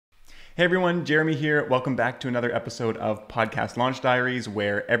Hey everyone, Jeremy here. Welcome back to another episode of Podcast Launch Diaries,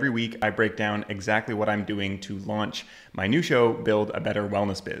 where every week I break down exactly what I'm doing to launch my new show, Build a Better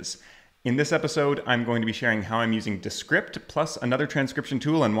Wellness Biz. In this episode, I'm going to be sharing how I'm using Descript plus another transcription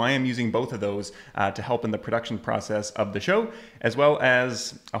tool and why I'm using both of those to help in the production process of the show, as well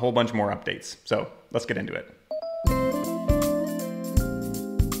as a whole bunch more updates. So let's get into it.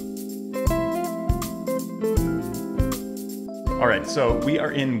 All right, so we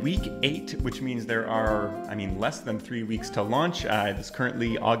are in week 8, which means there are, less than 3 weeks to launch. It's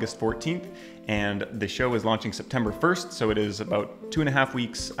currently August 14th, and the show is launching September 1st, so it is about 2.5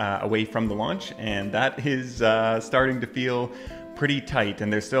 weeks away from the launch, and that is starting to feel pretty tight,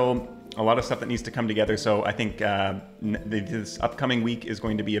 and there's still a lot of stuff that needs to come together. So I think this upcoming week is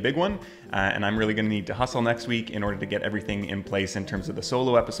going to be a big one, and I'm really going to need to hustle next week in order to get everything in place in terms of the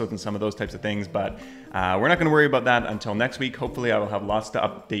solo episodes and some of those types of things. But we're not going to worry about that until next week. Hopefully I will have lots to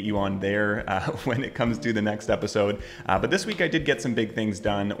update you on there when it comes to the next episode. But this week I did get some big things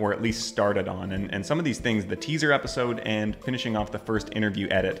done, or at least started on. And some of these things, the teaser episode and finishing off the first interview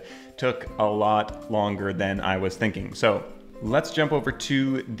edit, took a lot longer than I was thinking. So let's jump over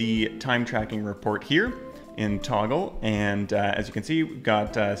to the time tracking report here in Toggle. And as you can see, we've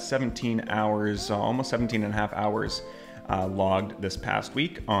got 17 hours, almost 17 and a half hours logged this past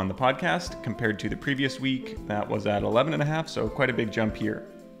week on the podcast compared to the previous week. That was at 11 and a half, so quite a big jump here.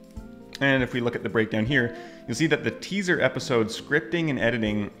 And if we look at the breakdown here, you'll see that the teaser episode scripting and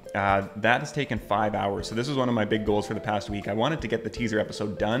editing, that has taken 5 hours. So this is one of my big goals for the past week. I wanted to get the teaser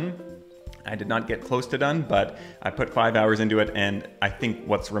episode done. I did not get close to done, but I put 5 hours into it, and I think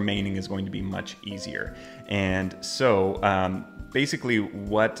what's remaining is going to be much easier. And so basically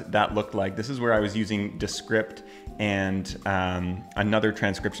what that looked like, this is where I was using Descript and another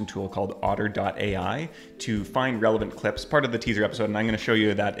transcription tool called Otter.ai to find relevant clips, part of the teaser episode, and I'm going to show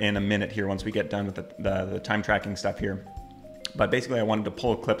you that in a minute here once we get done with the time tracking stuff here. But basically I wanted to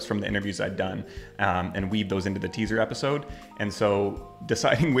pull clips from the interviews I'd done and weave those into the teaser episode. And so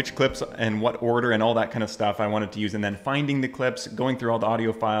deciding which clips and what order and all that kind of stuff I wanted to use, and then finding the clips, going through all the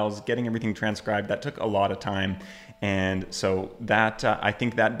audio files, getting everything transcribed, that took a lot of time. And so that I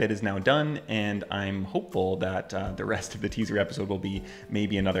think that bit is now done, and I'm hopeful that the rest of the teaser episode will be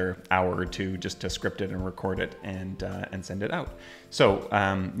maybe another hour or two just to script it and record it and send it out. So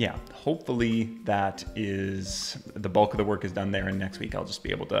yeah, hopefully that is the bulk of the work is done there, and next week I'll just be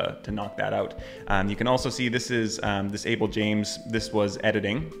able to knock that out. You can also see this is this Abel James. This was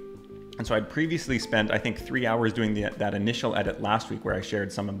editing. And so I'd previously spent, I think, 3 hours doing that initial edit last week where I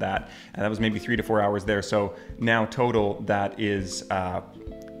shared some of that. And that was maybe 3 to 4 hours there. So now total, that is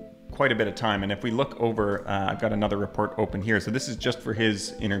quite a bit of time. And if we look over, I've got another report open here. So this is just for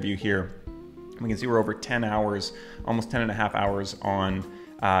his interview here. We can see we're over 10 hours, almost 10 and a half hours on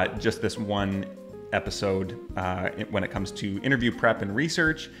just this one episode when it comes to interview prep and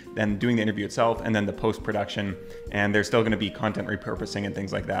research, then doing the interview itself, and then the post-production. And there's still going to be content repurposing and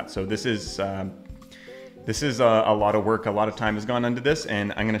things like that. So this is a lot of work. A lot of time has gone into this,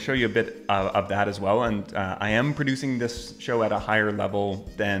 and I'm going to show you a bit of that as well. And I am producing this show at a higher level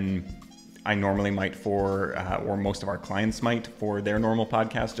than I normally might for, or most of our clients might for their normal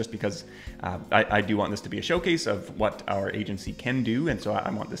podcast, just because I do want this to be a showcase of what our agency can do. And so I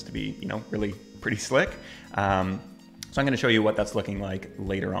want this to be, really pretty slick. So I'm going to show you what that's looking like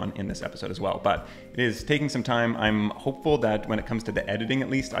later on in this episode as well. But it is taking some time. I'm hopeful that when it comes to the editing, at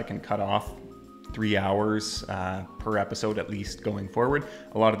least, I can cut off 3 hours per episode at least going forward.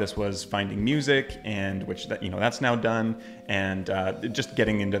 A lot of this was finding music, and which that's now done, and just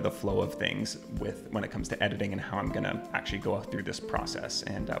getting into the flow of things when it comes to editing and how I'm gonna actually go through this process.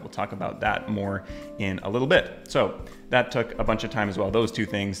 And we'll talk about that more in a little bit. So that took a bunch of time as well, those two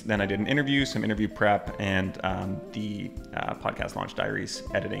things. Then I did an interview, some interview prep, and the Podcast Launch Diaries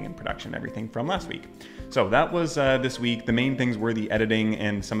editing and production, everything from last week. So that was this week. The main things were the editing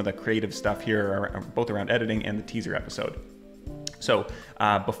and some of the creative stuff here, both around editing and the teaser episode. So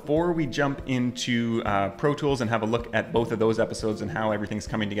before we jump into Pro Tools and have a look at both of those episodes and how everything's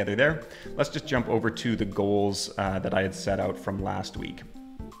coming together there, let's just jump over to the goals that I had set out from last week.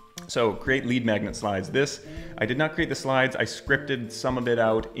 So create lead magnet slides. This, I did not create the slides. I scripted some of it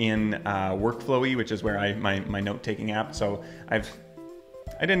out in Workflowy, which is where my note-taking app. So I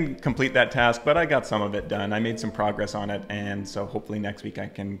didn't complete that task, but I got some of it done. I made some progress on it, and so hopefully next week I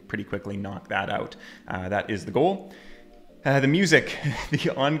can pretty quickly knock that out. That is the goal. The music, the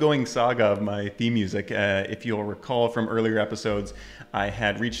ongoing saga of my theme music. If you'll recall from earlier episodes, I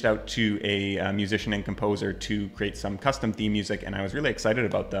had reached out to a musician and composer to create some custom theme music, and I was really excited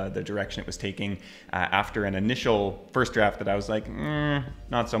about the direction it was taking. After an initial first draft that I was like,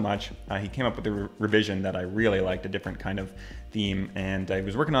 not so much, he came up with a revision that I really liked, a different kind of theme, and I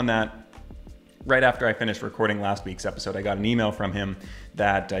was working on that. Right after I finished recording last week's episode, I got an email from him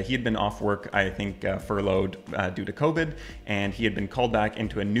that he had been off work, I think furloughed due to COVID, and he had been called back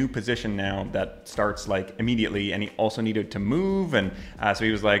into a new position now that starts like immediately, and he also needed to move, and so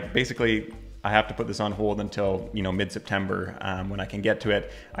he was like, basically, I have to put this on hold until, you know, mid-September when I can get to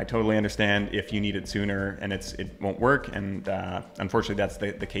it. I totally understand if you need it sooner and it won't work, and unfortunately that's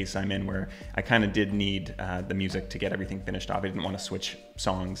the case I'm in, where I kind of did need the music to get everything finished off. I didn't want to switch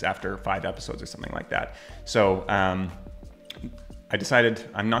songs after 5 episodes or something like that. So I decided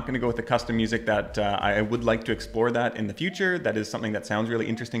I'm not going to go with the custom music. That I would like to explore that in the future. That is something that sounds really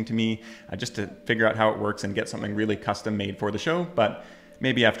interesting to me, just to figure out how it works and get something really custom made for the show. But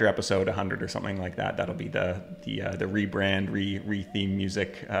maybe after episode 100 or something like that, that'll be the rebrand, re-theme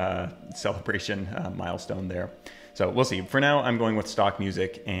music celebration milestone there. So we'll see. For now, I'm going with stock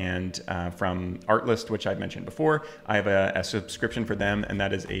music, and from Artlist, which I've mentioned before, I have a subscription for them, and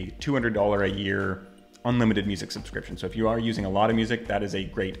that is a $200 a year unlimited music subscription. So if you are using a lot of music, that is a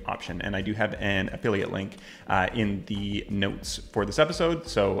great option. And I do have an affiliate link in the notes for this episode.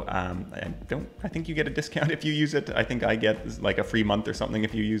 So I think you get a discount if you use it. I think I get like a free month or something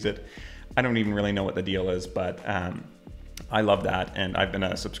if you use it. I don't even really know what the deal is, but I love that. And I've been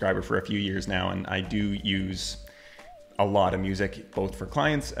a subscriber for a few years now, and I do use a lot of music, both for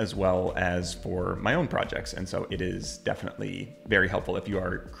clients as well as for my own projects. And so it is definitely very helpful if you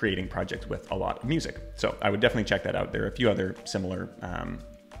are creating projects with a lot of music. So I would definitely check that out. There are a few other similar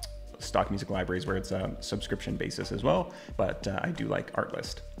stock music libraries where it's a subscription basis as well, but I do like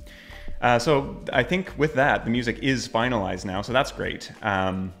Artlist. So I think with that, the music is finalized now, so that's great.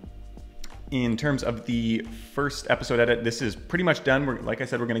 In terms of the first episode edit, this is pretty much done. Like I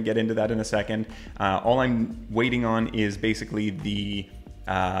said, we're going to get into that in a second. All I'm waiting on is basically the,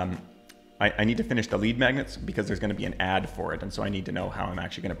 I need to finish the lead magnets because there's going to be an ad for it. And so I need to know how I'm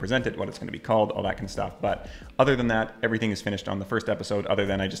actually going to present it, what it's going to be called, all that kind of stuff. But other than that, everything is finished on the first episode, other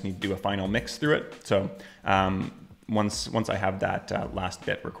than I just need to do a final mix through it. So once I have that last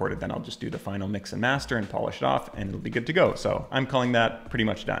bit recorded, then I'll just do the final mix and master and polish it off, and it'll be good to go. So I'm calling that pretty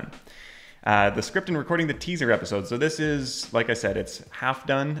much done. The script and recording the teaser episode. So this is, like I said, it's half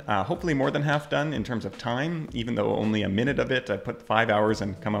done, hopefully more than half done in terms of time, even though only a minute of it. I put 5 hours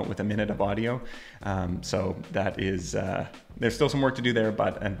and come out with a minute of audio. So that is, there's still some work to do there,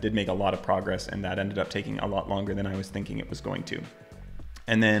 but I did make a lot of progress, and that ended up taking a lot longer than I was thinking it was going to.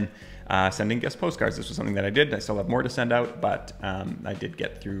 And then sending guest postcards. This was something that I did. I still have more to send out, but I did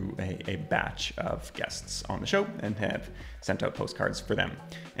get through a batch of guests on the show and have sent out postcards for them.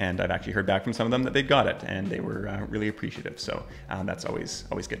 And I've actually heard back from some of them that they got it, and they were really appreciative. So that's always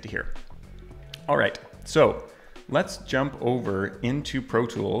good to hear. All right, so let's jump over into Pro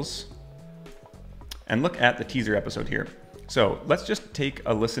Tools and look at the teaser episode here. So let's just take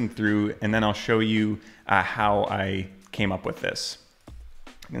a listen through, and then I'll show you how I came up with this.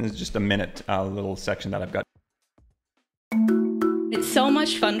 And this is just a minute little section that I've got. It's so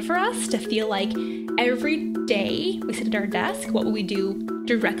much fun for us to feel like every day we sit at our desk, what will we do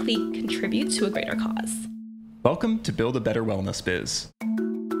directly contribute to a greater cause? Welcome to Build a Better Wellness Biz.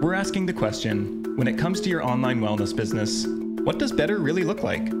 We're asking the question, when it comes to your online wellness business, what does better really look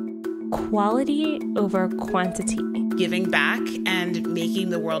like? Quality over quantity. Giving back and making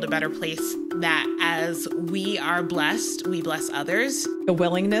the world a better place, that as we are blessed, we bless others. The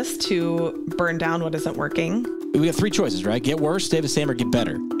willingness to burn down what isn't working. We have 3 choices, right? Get worse, stay the same, or get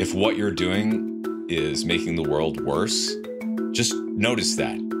better. If what you're doing is making the world worse, just notice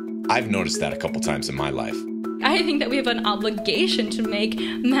that. I've noticed that a couple times in my life. I think that we have an obligation to make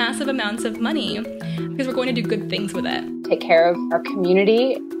massive amounts of money because we're going to do good things with it. Take care of our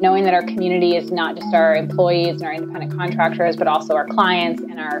community, knowing that our community is not just our employees and our independent contractors, but also our clients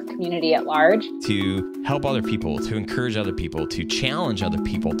and our community at large. To help other people, to encourage other people, to challenge other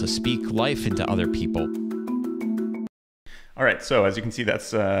people, to speak life into other people. All right, so as you can see,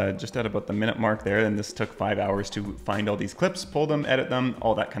 that's just at about the minute mark there, and this took 5 hours to find all these clips, pull them, edit them,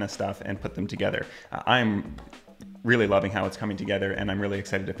 all that kind of stuff, and put them together. I'm really loving how it's coming together, and I'm really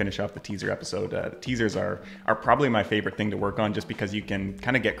excited to finish off the teaser episode. Teasers are probably my favorite thing to work on, just because you can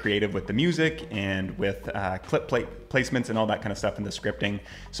kind of get creative with the music and with clip placements and all that kind of stuff in the scripting.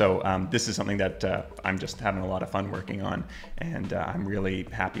 So this is something that I'm just having a lot of fun working on, and I'm really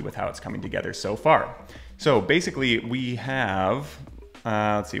happy with how it's coming together so far. So basically we have,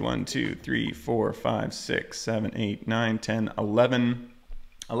 let's see, 1, 2, 3, 4, 5, 6, 7, 8, 9, 10, 11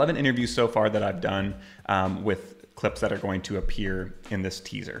 interviews so far that I've done with clips that are going to appear in this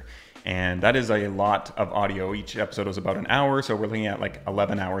teaser. And that is a lot of audio. Each episode was about an hour, so we're looking at like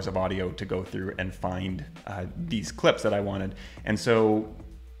 11 hours of audio to go through and find these clips that I wanted. And so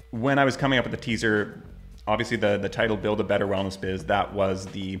when I was coming up with the teaser, obviously the title, Build a Better Wellness Biz, that was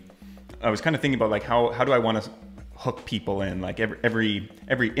I was kind of thinking about like how do I want to hook people in. Like every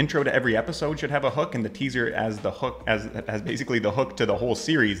intro to every episode should have a hook, and the teaser as the hook, as basically the hook to the whole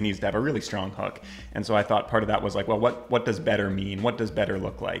series, needs to have a really strong hook. And so I thought part of that was like, well, what does better mean? What does better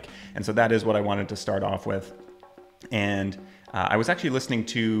look like? And so that is what I wanted to start off with. And I was actually listening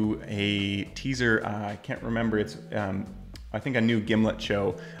to a teaser, I can't remember, it's I think a new Gimlet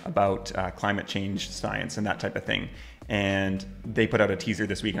show about climate change science and that type of thing. And they put out a teaser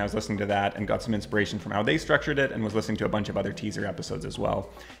this week, and I was listening to that and got some inspiration from how they structured it, and was listening to a bunch of other teaser episodes as well.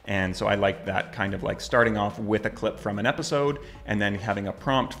 And so I like that kind of like starting off with a clip from an episode, and then having a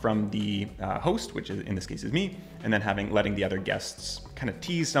prompt from the host, which in this case is me, and then letting the other guests kind of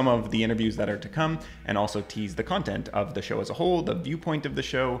tease some of the interviews that are to come, and also tease the content of the show as a whole, the viewpoint of the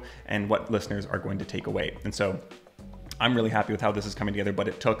show, and what listeners are going to take away. And so I'm really happy with how this is coming together, but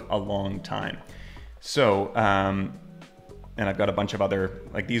it took a long time. So, and I've got a bunch of other,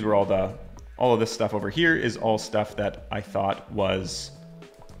 like these were all of this stuff over here is all stuff that I thought was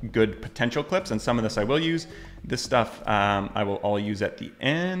good potential clips, and some of this I will use. This stuff I will all use at the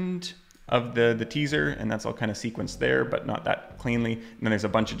end of the teaser, and that's all kind of sequenced there, but not that cleanly. And then there's a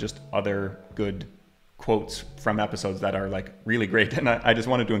bunch of just other good quotes from episodes that are like really great, and I just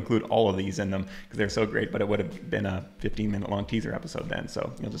wanted to include all of these in them because they're so great, but it would have been a 15-minute long teaser episode then,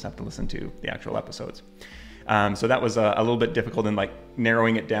 so you'll just have to listen to the actual episodes. So that was a little bit difficult in like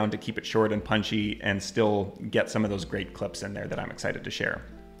narrowing it down to keep it short and punchy and still get some of those great clips in there that I'm excited to share.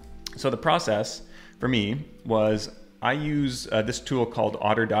 So the process for me was I use this tool called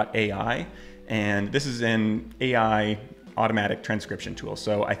Otter.ai, and this is an AI automatic transcription tool.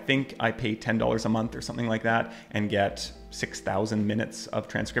 So I think I pay $10 a month or something like that and get 6,000 minutes of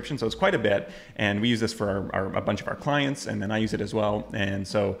transcription. So it's quite a bit. And we use this for a bunch of our clients, and then I use it as well. And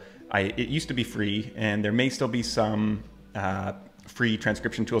so it used to be free, and there may still be some free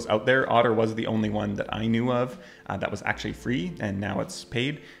transcription tools out there. Otter was the only one that I knew of that was actually free, and now it's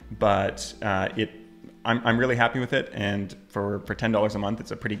paid. But I'm really happy with it, and for $10 a month,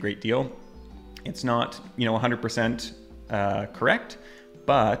 it's a pretty great deal. It's not 100% correct,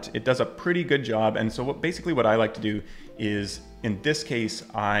 but it does a pretty good job. And so basically what I like to do is, in this case,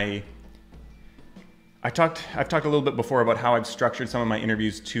 I've talked a little bit before about how I've structured some of my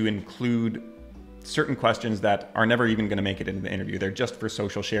interviews to include certain questions that are never even going to make it into the interview. They're just for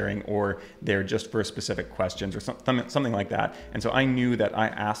social sharing, or they're just for specific questions, or something like that. And so I knew that I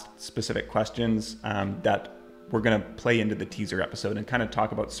asked specific questions that were going to play into the teaser episode and kind of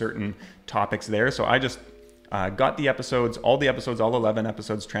talk about certain topics there. So I just got the episodes, all 11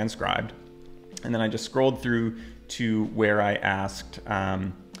 episodes transcribed, and then I just scrolled through to where I asked,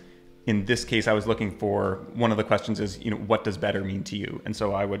 in this case, I was looking for, one of the questions is, what does better mean to you? And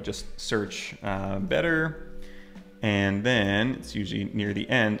so I would just search better, and then it's usually near the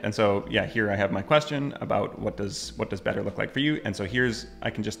end. And so, yeah, here I have my question about what does better look like for you? And so I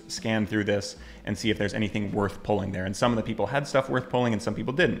can just scan through this and see if there's anything worth pulling there. And some of the people had stuff worth pulling, and some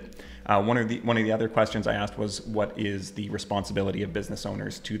people didn't. One of the other questions I asked was, what is the responsibility of business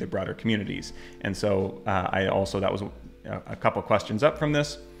owners to the broader communities? And so that was a couple questions up from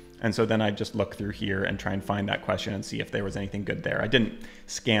this. And so then I just look through here and try and find that question and see if there was anything good there. I didn't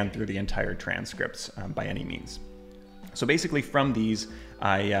scan through the entire transcripts by any means. So basically from these,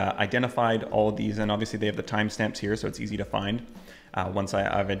 I identified all of these, and obviously they have the timestamps here, so it's easy to find once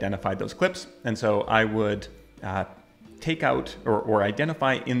I've identified those clips. And so I would take out or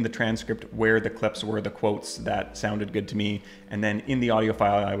identify in the transcript where the clips were, the quotes that sounded good to me. And then in the audio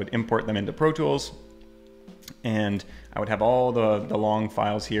file, I would import them into Pro Tools, and I would have all the long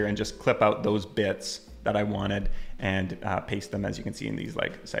files here and just clip out those bits that I wanted and paste them, as you can see in these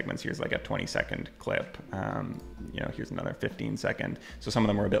like segments. Here's like a 20-second clip. Here's another 15-second. So some of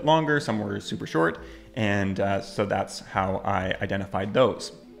them were a bit longer, some were super short, and so that's how I identified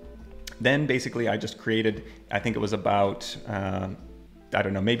those. Then basically I just created, I think it was about I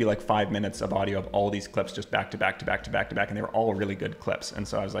don't know, maybe like 5 minutes of audio of all these clips just back to back to back to back to back, and they were all really good clips. And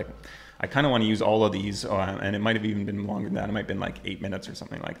so I was like, I kind of want to use all of these, and it might have even been longer than that. It might have been like 8 minutes or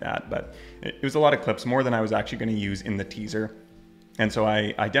something like that, but it was a lot of clips, more than I was actually going to use in the teaser. And so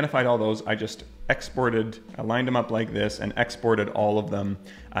I identified all those. I just exported, I lined them up like this and exported all of them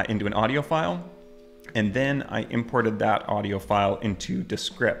into an audio file. And then I imported that audio file into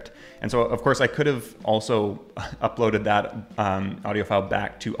Descript. And so, of course, I could have also uploaded that audio file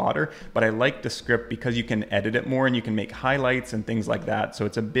back to Otter, but I like Descript because you can edit it more and you can make highlights and things like that. So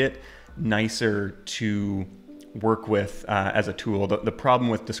it's a bit nicer to work with as a tool. The problem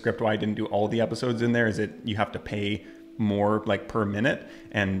with Descript, why I didn't do all the episodes in there, is that you have to pay more like per minute.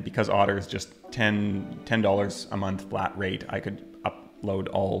 And because Otter is just $10 a month flat rate, I could upload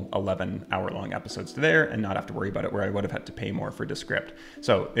all 11 hour-long episodes to there and not have to worry about it, where I would have had to pay more for Descript.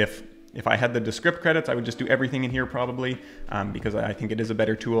 So if I had the Descript credits, I would just do everything in here probably, because I think it is a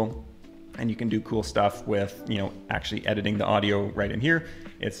better tool. And you can do cool stuff with, actually editing the audio right in here.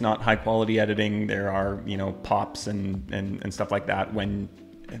 It's not high quality editing. There are, pops and stuff like that when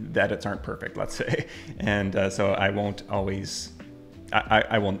the edits aren't perfect, let's say. And so I won't always,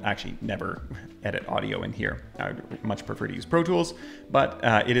 I will actually never edit audio in here. I would much prefer to use Pro Tools, but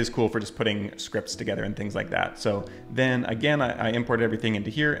it is cool for just putting scripts together and things like that. So then again, I imported everything into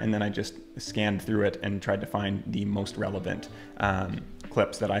here, and then I just scanned through it and tried to find the most relevant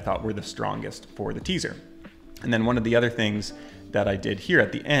clips that I thought were the strongest for the teaser. And then one of the other things that I did here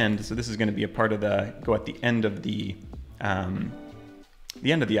at the end, so this is going to be a part of go at the end of the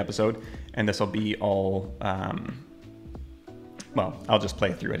end of the episode, and this will be all, well, I'll just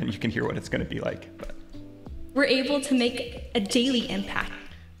play through it and you can hear what it's going to be like. But we're able to make a daily impact.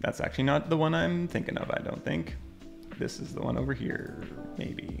 That's actually not the one I'm thinking of, I don't think. This is the one over here,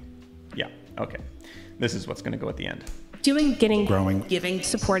 maybe. Yeah, okay. This is what's going to go at the end. Doing, getting, Growing, Giving,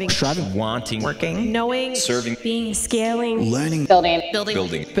 supporting, Striving, wanting, Working. knowing, Serving, being, scaling, learning, Building.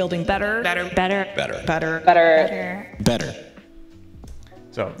 Building better. better.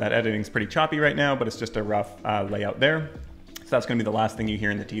 So that editing's pretty choppy right now, but it's just a rough layout there. So that's going to be the last thing you hear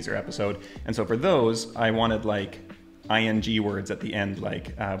in the teaser episode. And so for those, I wanted like ing words at the end,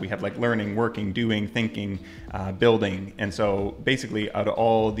 like we have like learning, working, doing, thinking, building. And so basically out of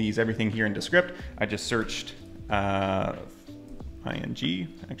all these, everything here in Descript, I just searched ing.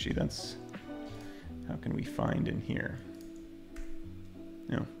 Actually, that's, how can we find in here?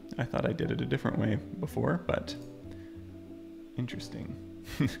 No, I thought I did it a different way before, but interesting.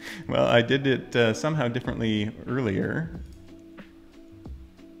 Well, I did it somehow differently earlier.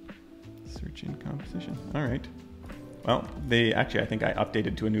 Search in composition. All right. Well, I think I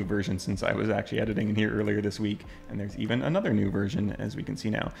updated to a new version since I was actually editing in here earlier this week, and there's even another new version, as we can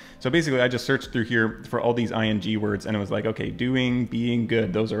see now. So basically, I just searched through here for all these ing words, and it was like, okay, doing, being,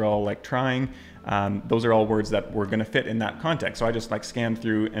 good, those are all like trying. Those are all words that were going to fit in that context. So I just like scanned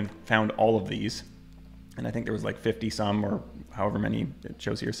through and found all of these. And I think there was like 50 some, or however many it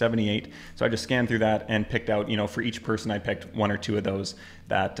shows here, 78. So I just scanned through that and picked out, for each person I picked one or two of those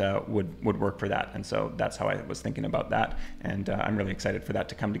that would work for that. And so that's how I was thinking about that. And I'm really excited for that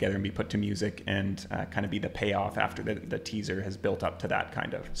to come together and be put to music and kind of be the payoff after the teaser has built up to that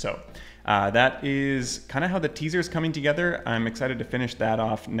kind of. So that is kind of how the teaser is coming together. I'm excited to finish that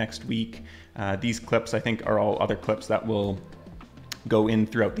off next week. These clips, I think, are all other clips that will go in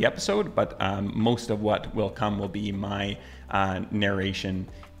throughout the episode, but most of what will come will be my narration.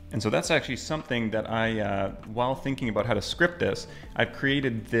 And so that's actually something that I, while thinking about how to script this, I've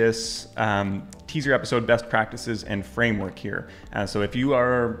created this teaser episode best practices and framework here. So if you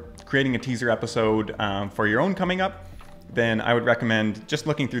are creating a teaser episode for your own coming up, then I would recommend just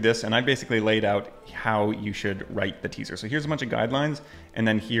looking through this, and I basically laid out how you should write the teaser. So here's a bunch of guidelines, and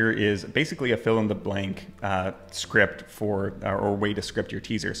then here is basically a fill-in-the-blank script for, or way to script your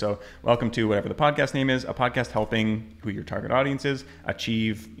teaser. So welcome to whatever the podcast name is, a podcast helping who your target audience is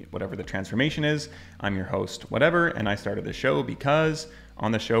achieve whatever the transformation is. I'm your host, whatever, and I started the show because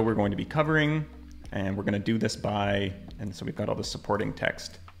on the show we're going to be covering, and we're going to do this by, and so we've got all the supporting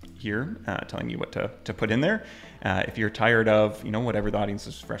text here telling you what to put in there. If you're tired of, whatever the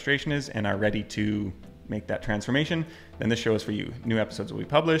audience's frustration is and are ready to make that transformation, then this show is for you. New episodes will be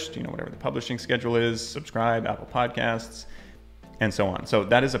published, whatever the publishing schedule is, subscribe, Apple Podcasts, and so on. So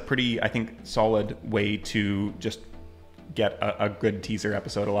that is a pretty, I think, solid way to just get a good teaser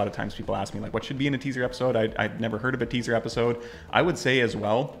episode. A lot of times people ask me, like, what should be in a teaser episode? I've never heard of a teaser episode. I would say as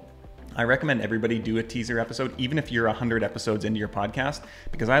well, I recommend everybody do a teaser episode, even if you're 100 episodes into your podcast,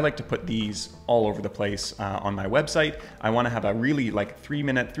 because I like to put these all over the place on my website. I want to have a really like 3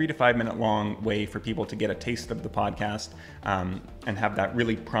 to 5 minute long way for people to get a taste of the podcast and have that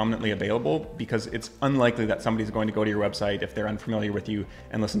really prominently available, because it's unlikely that somebody's going to go to your website if they're unfamiliar with you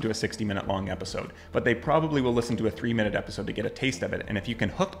and listen to a 60-minute long episode. But they probably will listen to a 3-minute episode to get a taste of it. And if you can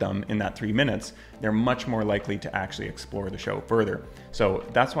hook them in that 3 minutes, they're much more likely to actually explore the show further. So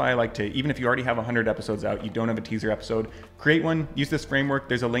that's why I like to, even if you already have 100 episodes out, you don't have a teaser episode, create one, use this framework.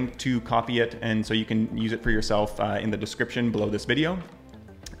 There's a link to copy it, and so you can use it for yourself in the description below this video.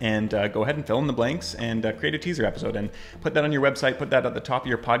 And go ahead and fill in the blanks and create a teaser episode and put that on your website, put that at the top of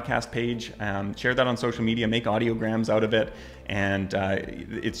your podcast page, share that on social media, make audiograms out of it. And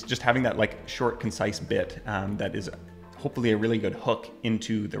it's just having that like short, concise bit that is hopefully a really good hook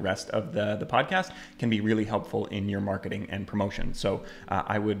into the rest of the podcast can be really helpful in your marketing and promotion. So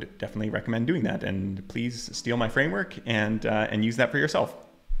I would definitely recommend doing that, and please steal my framework and use that for yourself.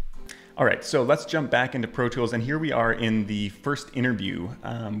 All right, so let's jump back into Pro Tools, and here we are in the first interview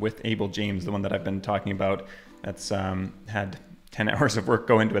with Abel James, the one that I've been talking about. That's had 10 hours of work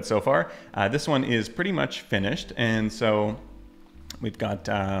go into it so far. This one is pretty much finished, and so we've got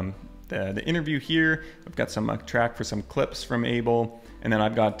the interview here. I've got some track for some clips from Abel, and then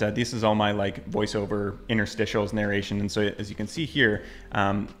I've got this is all my like voiceover interstitials, narration, and so as you can see here,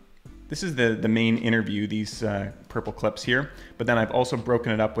 this is the main interview, these purple clips here, but then I've also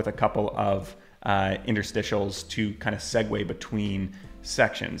broken it up with a couple of interstitials to kind of segue between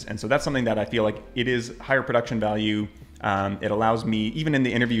sections. And so that's something that I feel like it is higher production value. It allows me, even in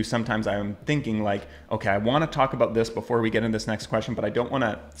the interview, sometimes I'm thinking like, okay, I want to talk about this before we get into this next question, but I don't want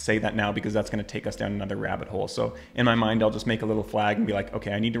to say that now because that's going to take us down another rabbit hole. So in my mind, I'll just make a little flag and be like,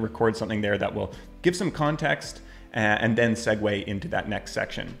 okay, I need to record something there that will give some context and then segue into that next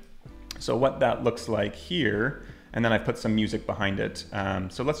section. So what that looks like here, and then I put some music behind it.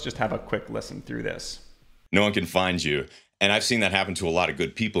 So let's just have a quick listen through this. No one can find you. And I've seen that happen to a lot of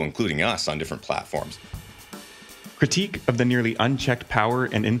good people, including us, on different platforms. Critique of the nearly unchecked power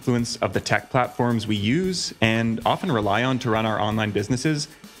and influence of the tech platforms we use and often rely on to run our online businesses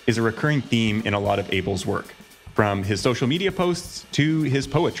is a recurring theme in a lot of Abel's work, from his social media posts to his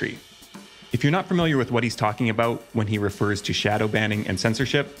poetry. If you're not familiar with what he's talking about when he refers to shadow banning and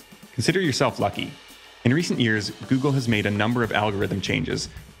censorship, consider yourself lucky. In recent years, Google has made a number of algorithm changes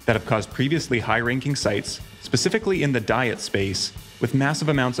that have caused previously high-ranking sites, specifically in the diet space, with massive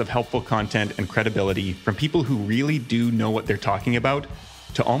amounts of helpful content and credibility from people who really do know what they're talking about,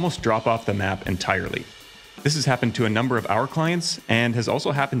 to almost drop off the map entirely. This has happened to a number of our clients and has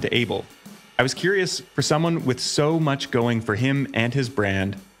also happened to Abel. I was curious, for someone with so much going for him and his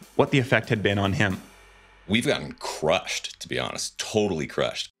brand, what the effect had been on him. We've gotten crushed, to be honest, totally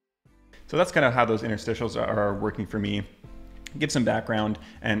crushed. So that's kind of how those interstitials are working for me. Give some background.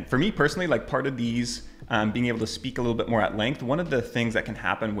 And for me personally, like part of these, being able to speak a little bit more at length, one of the things that can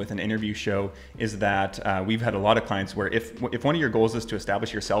happen with an interview show is that we've had a lot of clients where if one of your goals is to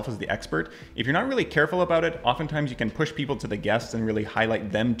establish yourself as the expert, if you're not really careful about it, oftentimes you can push people to the guests and really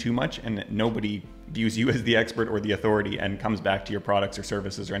highlight them too much, and nobody views you as the expert or the authority and comes back to your products or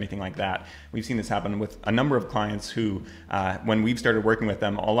services or anything like that. We've seen this happen with a number of clients who, when we've started working with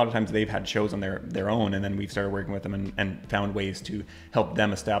them, a lot of times they've had shows on their own, and then we've started working with them and found ways to help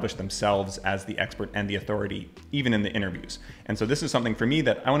them establish themselves as the expert and the authority, even in the interviews. And so this is something for me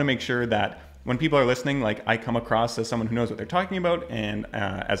that I want to make sure that when people are listening, like I come across as someone who knows what they're talking about and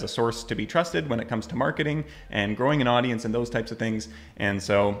as a source to be trusted when it comes to marketing and growing an audience and those types of things. And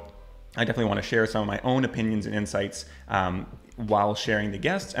so I definitely want to share some of my own opinions and insights while sharing the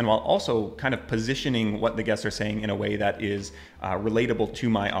guests, and while also kind of positioning what the guests are saying in a way that is relatable to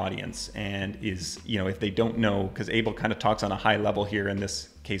my audience and is, you know, if they don't know, because Abel kind of talks on a high level here in this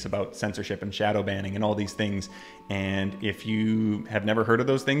case about censorship and shadow banning and all these things. And if you have never heard of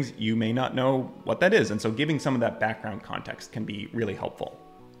those things, you may not know what that is. And so giving some of that background context can be really helpful.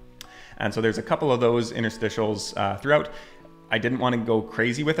 And so there's a couple of those interstitials throughout. I didn't want to go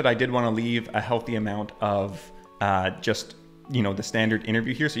crazy with it. I did want to leave a healthy amount of just, you know, the standard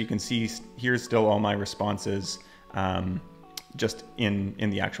interview here. So you can see here's still all my responses just in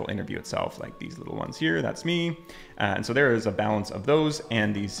the actual interview itself, like these little ones here, that's me. And so there is a balance of those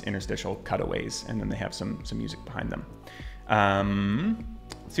and these interstitial cutaways, and then they have some music behind them.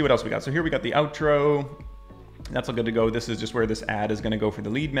 Let's see what else we got. So here we got the outro. That's all good to go. This is just where this ad is going to go for the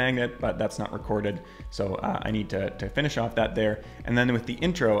lead magnet, but that's not recorded. So I need to finish off that there. And then with the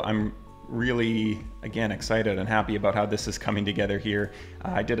intro, I'm really, again, excited and happy about how this is coming together here.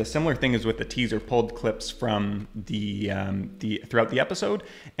 I did a similar thing as with the teaser, pulled clips from the throughout the episode.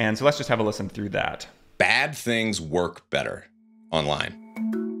 And so let's just have a listen through that. Bad things work better online.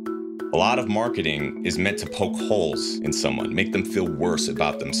 A lot of marketing is meant to poke holes in someone, make them feel worse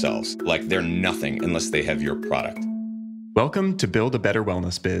about themselves, like they're nothing unless they have your product. Welcome to Build a Better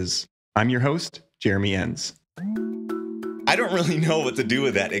Wellness Biz. I'm your host, Jeremy Enns. I don't really know what to do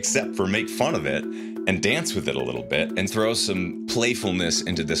with that except for make fun of it and dance with it a little bit and throw some playfulness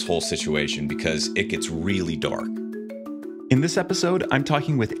into this whole situation because it gets really dark. In this episode, I'm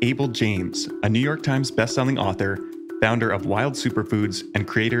talking with Abel James, a New York Times bestselling author, founder of Wild Superfoods, and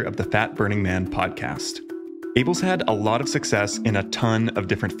creator of the Fat Burning Man podcast. Abel's had a lot of success in a ton of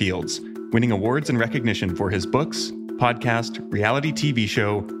different fields, winning awards and recognition for his books, podcast, reality TV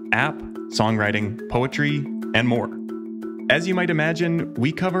show, app, songwriting, poetry, and more. As you might imagine,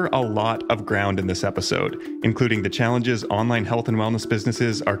 we cover a lot of ground in this episode, including the challenges online health and wellness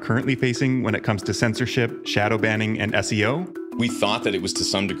businesses are currently facing when it comes to censorship, shadow banning, and SEO. We thought that it was to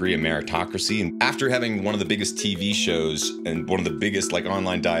some degree a meritocracy. And after having one of the biggest TV shows and one of the biggest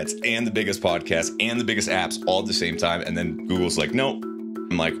online diets and the biggest podcasts and the biggest apps all at the same time, and then Google's like, no.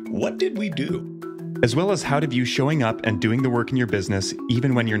 I'm like, what did we do? As well as how to view showing up and doing the work in your business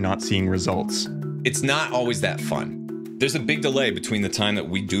even when you're not seeing results. It's not always that fun. There's a big delay between the time that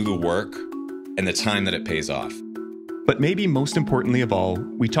we do the work and the time that it pays off. But maybe most importantly of all,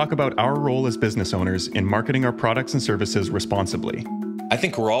 we talk about our role as business owners in marketing our products and services responsibly. I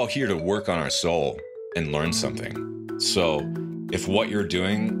think we're all here to work on our soul and learn something. So if what you're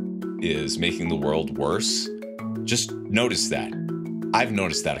doing is making the world worse, just notice that. I've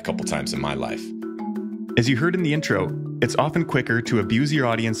noticed that a couple times in my life. As you heard in the intro, it's often quicker to abuse your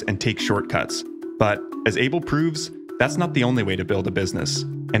audience and take shortcuts. But as Abel proves, that's not the only way to build a business,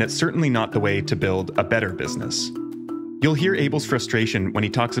 and it's certainly not the way to build a better business. You'll hear Abel's frustration when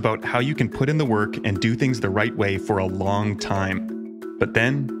he talks about how you can put in the work and do things the right way for a long time. But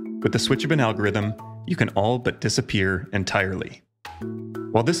then, with the switch of an algorithm, you can all but disappear entirely.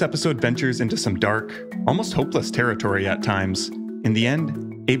 While this episode ventures into some dark, almost hopeless territory at times, in the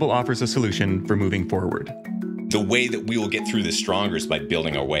end, Abel offers a solution for moving forward. The way that we will get through this stronger is by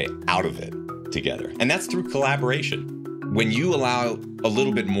building our way out of it together. And that's through collaboration. When you allow a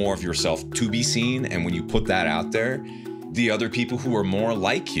little bit more of yourself to be seen, and when you put that out there, the other people who are more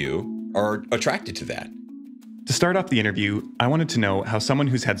like you are attracted to that. To start off the interview, I wanted to know how someone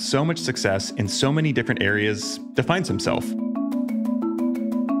who's had so much success in so many different areas defines himself.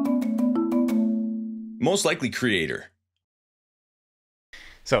 Most likely creator.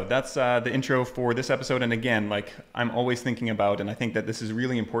 So that's the intro for this episode. And again, I'm always thinking about, and I think that this is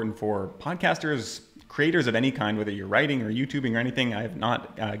really important for podcasters, creators of any kind, whether you're writing or YouTubing or anything. I have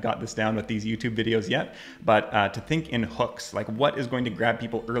not got this down with these YouTube videos yet, but to think in hooks, like what is going to grab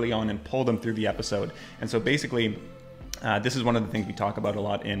people early on and pull them through the episode. And so basically, this is one of the things we talk about a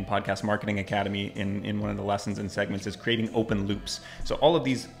lot in Podcast Marketing Academy in one of the lessons and segments is creating open loops. So all of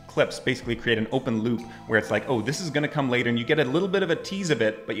these clips basically create an open loop where it's like, oh, this is going to come later, and you get a little bit of a tease of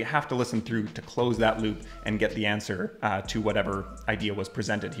it, but you have to listen through to close that loop and get the answer to whatever idea was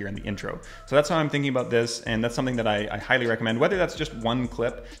presented here in the intro. So that's how I'm thinking about this, and that's something that I highly recommend, whether that's just one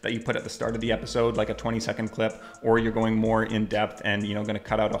clip that you put at the start of the episode, like a 20-second clip, or you're going more in depth and going to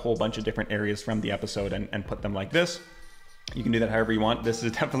cut out a whole bunch of different areas from the episode and put them like this. You can do that however you want. This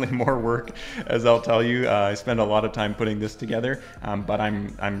is definitely more work, as I'll tell you. I spend a lot of time putting this together, but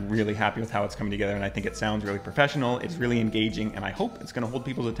I'm really happy with how it's coming together, and I think it sounds really professional. It's really engaging, and I hope it's going to hold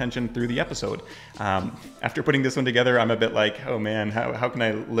people's attention through the episode. After putting this one together, I'm a bit like, oh man, how can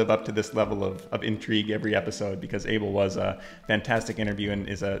I live up to this level of intrigue every episode? Because Abel was a fantastic interview and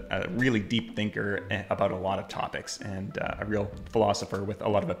is a really deep thinker about a lot of topics, and a real philosopher with a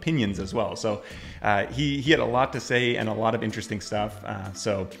lot of opinions as well. So he had a lot to say and a lot of interesting stuff.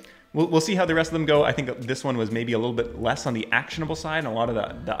 So we'll see how the rest of them go. I think this one was maybe a little bit less on the actionable side, and a lot of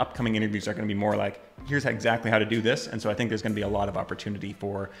the upcoming interviews are going to be more like, here's exactly how to do this. And so I think there's going to be a lot of opportunity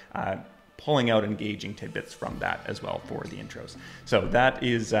for pulling out engaging tidbits from that as well for the intros. So that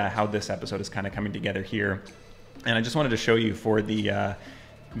is how this episode is kind of coming together here. And I just wanted to show you for the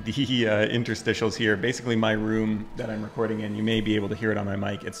interstitials here, basically my room that I'm recording in, you may be able to hear it on my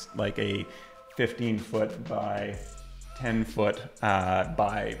mic. It's like a 15-foot by 10-foot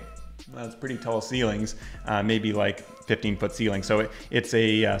by, well, it's pretty tall ceilings, maybe like 15-foot ceiling. So it's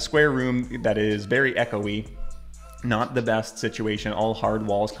a square room that is very echoey, not the best situation, all hard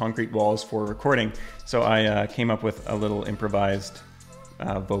walls, concrete walls for recording. So I came up with a little improvised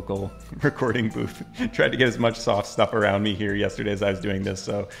vocal recording booth. Tried to get as much soft stuff around me here yesterday as I was doing this.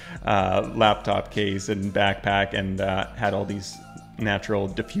 So laptop case and backpack, and had all these natural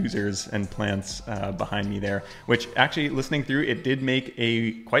diffusers and plants behind me there, which actually, listening through, it did make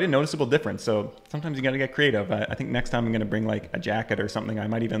quite a noticeable difference. So sometimes you got to get creative. I think next time I'm going to bring like a jacket or something. I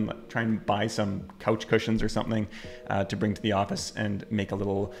might even try and buy some couch cushions or something to bring to the office and make a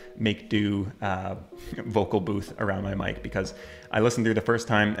little make-do vocal booth around my mic, because I listened through the first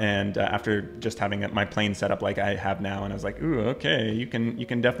time, and after just having my plain setup like I have now, and I was like, ooh, okay, you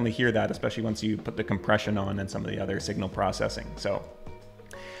can definitely hear that, especially once you put the compression on and some of the other signal processing. So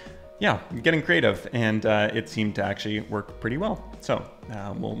yeah, getting creative, and it seemed to actually work pretty well. So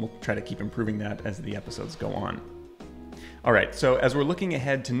we'll try to keep improving that as the episodes go on. All right, so as we're looking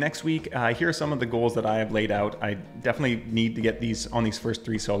ahead to next week, here are some of the goals that I have laid out. I definitely need to get these on these first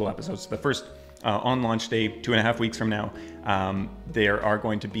 3 solo episodes. The first on launch day, 2.5 weeks from now, there are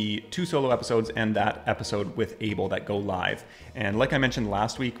going to be 2 solo episodes and that episode with Abel that go live. And like I mentioned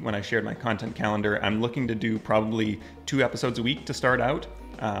last week when I shared my content calendar, I'm looking to do probably 2 episodes a week to start out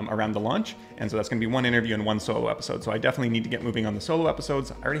around the launch. And so that's going to be 1 interview and 1 solo episode. So I definitely need to get moving on the solo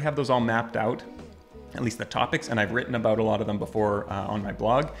episodes. I already have those all mapped out, at least the topics, and I've written about a lot of them before on my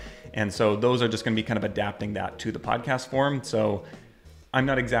blog. And so those are just going to be kind of adapting that to the podcast form. So I'm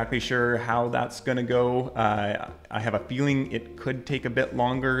not exactly sure how that's going to go. I have a feeling it could take a bit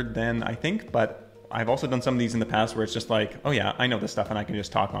longer than I think, but I've also done some of these in the past where it's just like, oh yeah, I know this stuff and I can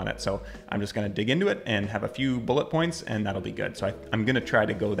just talk on it. So I'm just going to dig into it and have a few bullet points, and that'll be good. So I'm going to try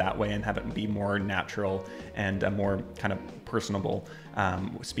to go that way and have it be more natural and more kind of personable,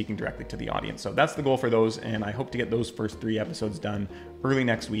 speaking directly to the audience. So that's the goal for those, and I hope to get those first 3 episodes done early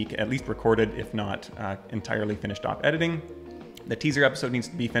next week, at least recorded, if not entirely finished off editing. The teaser episode needs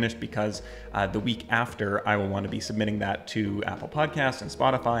to be finished because the week after I will want to be submitting that to Apple Podcasts and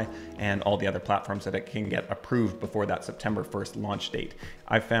Spotify and all the other platforms that it can get approved before that September 1st launch date.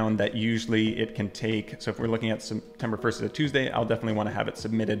 I've found that usually it can take, so if we're looking at September 1st as a Tuesday, I'll definitely want to have it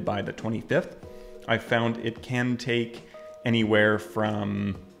submitted by the 25th. I've found it can take anywhere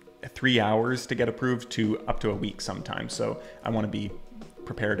from 3 hours to get approved to up to a week sometimes. So I want to be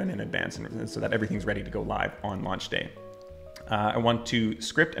prepared and in advance, and so that everything's ready to go live on launch day. I want to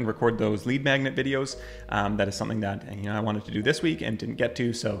script and record those lead magnet videos. That is something that I wanted to do this week and didn't get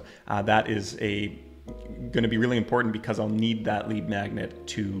to. So that is going to be really important, because I'll need that lead magnet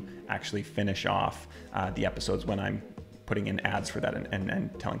to actually finish off the episodes when I'm putting in ads for that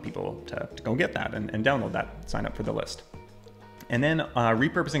and telling people to go get that and download that, sign up for the list. And then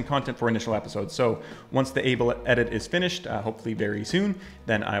repurposing content for initial episodes. So once the Able edit is finished, hopefully very soon,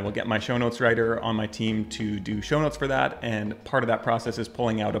 then I will get my show notes writer on my team to do show notes for that. And part of that process is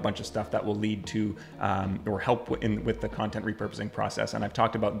pulling out a bunch of stuff that will lead to or help with the content repurposing process. And I've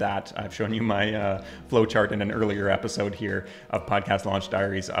talked about that. I've shown you my flow chart in an earlier episode here of Podcast Launch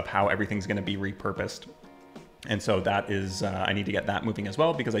Diaries of how everything's going to be repurposed. And so that is, I need to get that moving as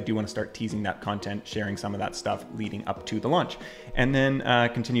well, because I do want to start teasing that content, sharing some of that stuff leading up to the launch. And then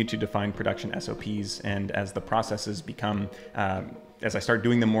continue to define production SOPs. And as the processes become, as I start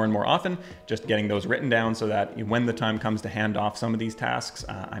doing them more and more often, just getting those written down so that when the time comes to hand off some of these tasks,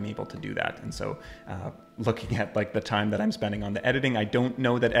 I'm able to do that. And so looking at like the time that I'm spending on the editing, I don't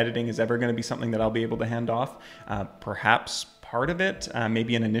know that editing is ever going to be something that I'll be able to hand off. Perhaps part of it,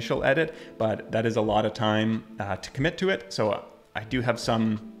 maybe an initial edit, but that is a lot of time to commit to it. So I do have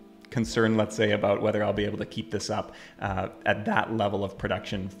some concern, let's say, about whether I'll be able to keep this up at that level of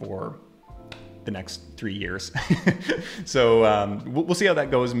production for the next 3 years. So we'll see how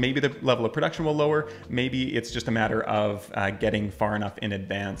that goes. Maybe the level of production will lower. Maybe it's just a matter of getting far enough in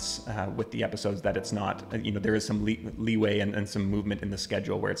advance with the episodes that it's not, there is some leeway and some movement in the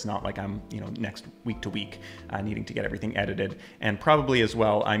schedule where it's not like I'm, next week to week needing to get everything edited. And probably as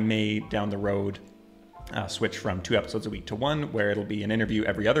well, I may down the road switch from 2 episodes a week to 1, where it'll be an interview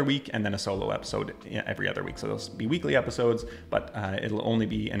every other week and then a solo episode every other week. So they'll be weekly episodes, but it'll only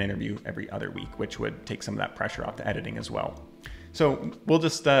be an interview every other week, which would take some of that pressure off the editing as well. So we'll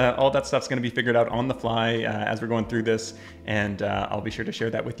just, all that stuff's going to be figured out on the fly as we're going through this, and I'll be sure to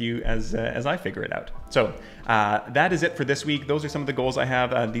share that with you as I figure it out. So that is it for this week. Those are some of the goals I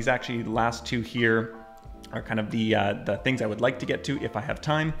have. These actually last 2 here are kind of the things I would like to get to if I have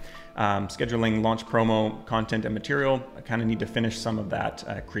time. scheduling launch promo content and material. I kind of need to finish some of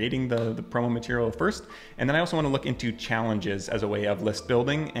that, creating the promo material first. And then I also want to look into challenges as a way of list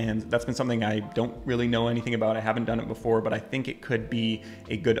building. And that's been something I don't really know anything about. I haven't done it before, but I think it could be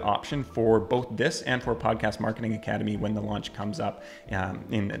a good option for both this and for Podcast Marketing Academy when the launch comes up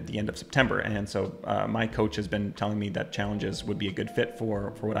in the end of September. And so my coach has been telling me that challenges would be a good fit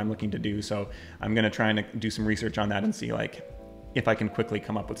for what I'm looking to do. So I'm going to try and do some research on that and see if I can quickly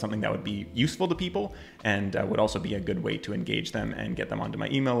come up with something that would be useful to people and would also be a good way to engage them and get them onto my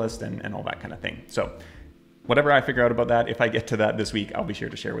email list and all that kind of thing. So whatever I figure out about that, if I get to that this week, I'll be sure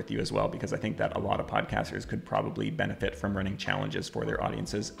to share with you as well, because I think that a lot of podcasters could probably benefit from running challenges for their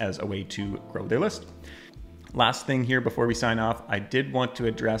audiences as a way to grow their list. Last thing here before we sign off, I did want to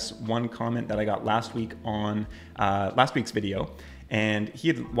address one comment that I got last week on last week's video. And he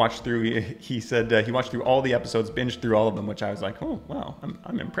had watched through, he said he watched through all the episodes, binged through all of them, which I was like, oh, wow,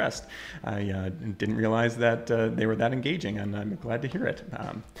 I'm impressed. I didn't realize that they were that engaging, and I'm glad to hear it.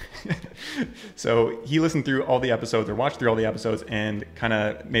 So he listened through all the episodes, or watched through all the episodes, and kind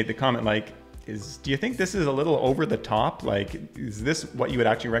of made the comment like, do you think this is a little over the top? Like, is this what you would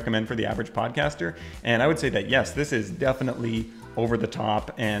actually recommend for the average podcaster? And I would say that, yes, this is definitely over the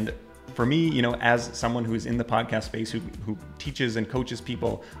top. And for me, as someone who's in the podcast space, who teaches and coaches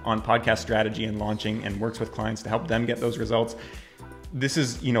people on podcast strategy and launching and works with clients to help them get those results, this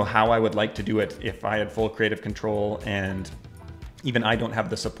is, how I would like to do it if I had full creative control. And even I don't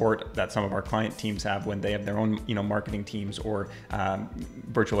have the support that some of our client teams have when they have their own, marketing teams or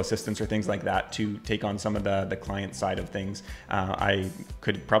virtual assistants or things like that to take on some of the client side of things. I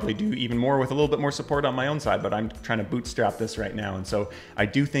could probably do even more with a little bit more support on my own side, but I'm trying to bootstrap this right now. And so I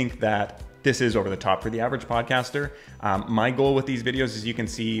do think that this is over the top for the average podcaster. My goal with these videos is you can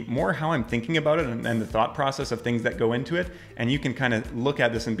see more how I'm thinking about it and the thought process of things that go into it. And you can kind of look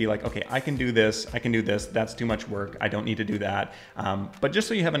at this and be like, okay, I can do this, that's too much work, I don't need to do that. But just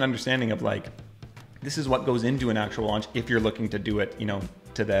so you have an understanding of this is what goes into an actual launch if you're looking to do it,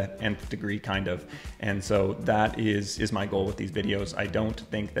 to the nth degree kind of. And so that is my goal with these videos. I don't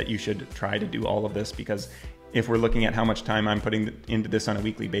think that you should try to do all of this, because if we're looking at how much time I'm putting into this on a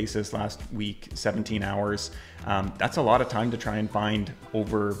weekly basis, last week, 17 hours, that's a lot of time to try and find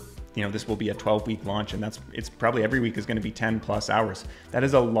over, this will be a 12-week launch, and it's probably every week is going to be 10 plus hours. That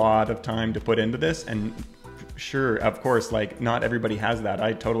is a lot of time to put into this. And sure, of course, not everybody has that.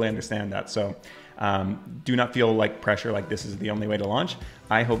 I totally understand that. So do not feel like pressure, like this is the only way to launch.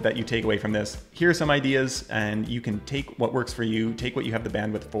 I hope that you take away from this, here are some ideas, and you can take what works for you, take what you have the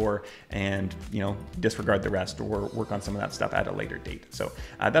bandwidth for, and disregard the rest or work on some of that stuff at a later date. So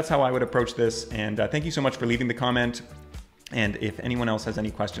that's how I would approach this. And thank you so much for leaving the comment. And if anyone else has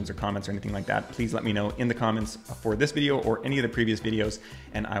any questions or comments or anything like that, please let me know in the comments for this video or any of the previous videos,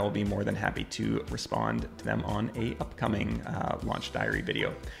 and I will be more than happy to respond to them on a upcoming launch diary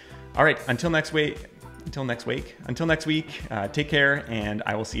video. All right, until next week, take care, and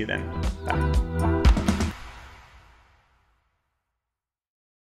I will see you then. Bye.